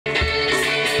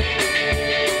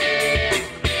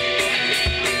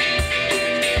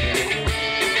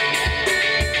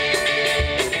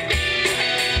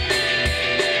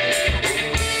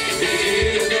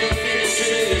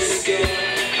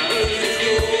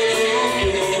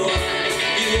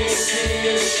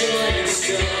shining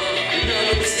star. You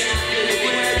know exactly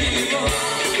where you are.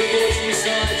 The voice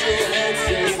inside your head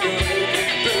says no,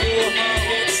 but your heart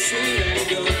wants to let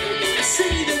go. I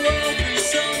see the world through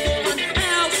someone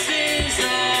else's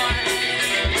eyes.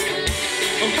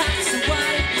 I'll have to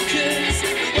wait because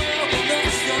the world will not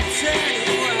stop turning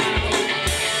around.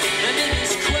 And in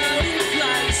this crowded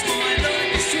place, my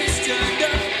life is just turned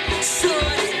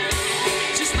upside down.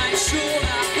 Just make sure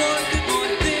that one that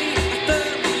might be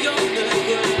firmly on the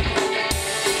ground,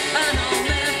 and I'll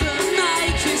never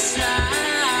make a sound.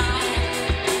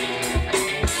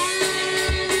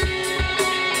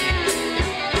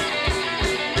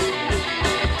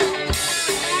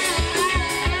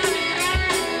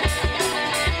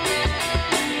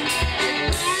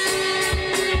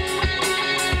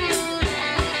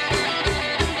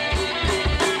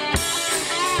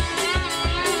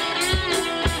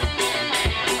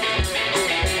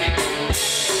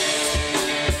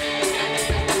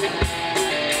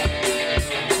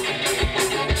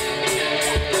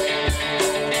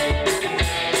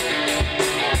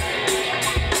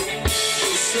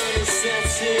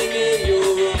 Setting in your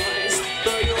eyes,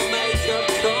 though your makeup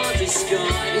can't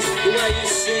disguise the way you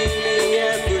see me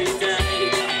every day.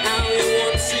 How you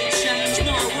want to change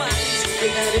my ways.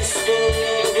 Your head is full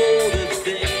of all the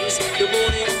things the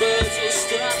morning birds will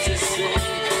start to sing,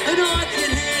 and I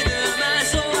can hear them as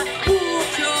I walk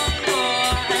on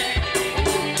by.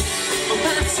 I'll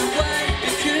have to wait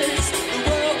because the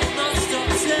world will not stop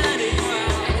turning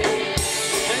round,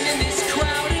 and in this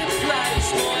crowded place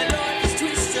my life is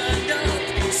twisted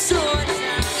upside down.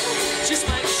 Just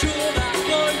make sure that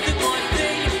one that might be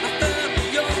firmly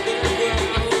on the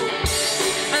ground,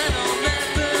 and I'll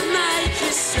never make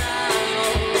a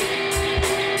sound.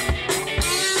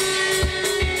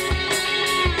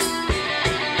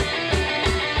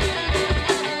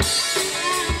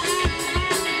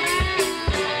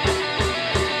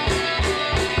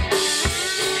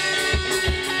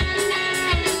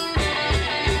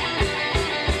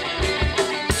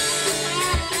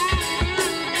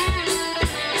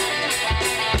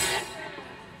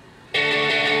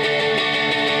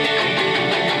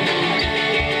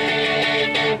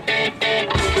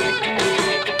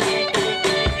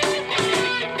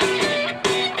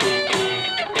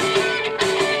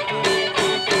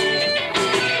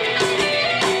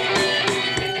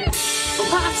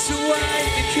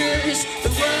 Because the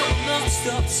world will not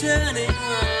stop turning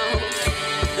round,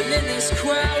 and in this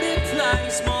crowded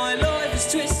place my life is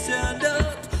twisted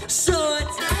upside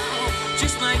down.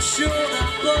 Just make sure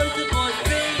that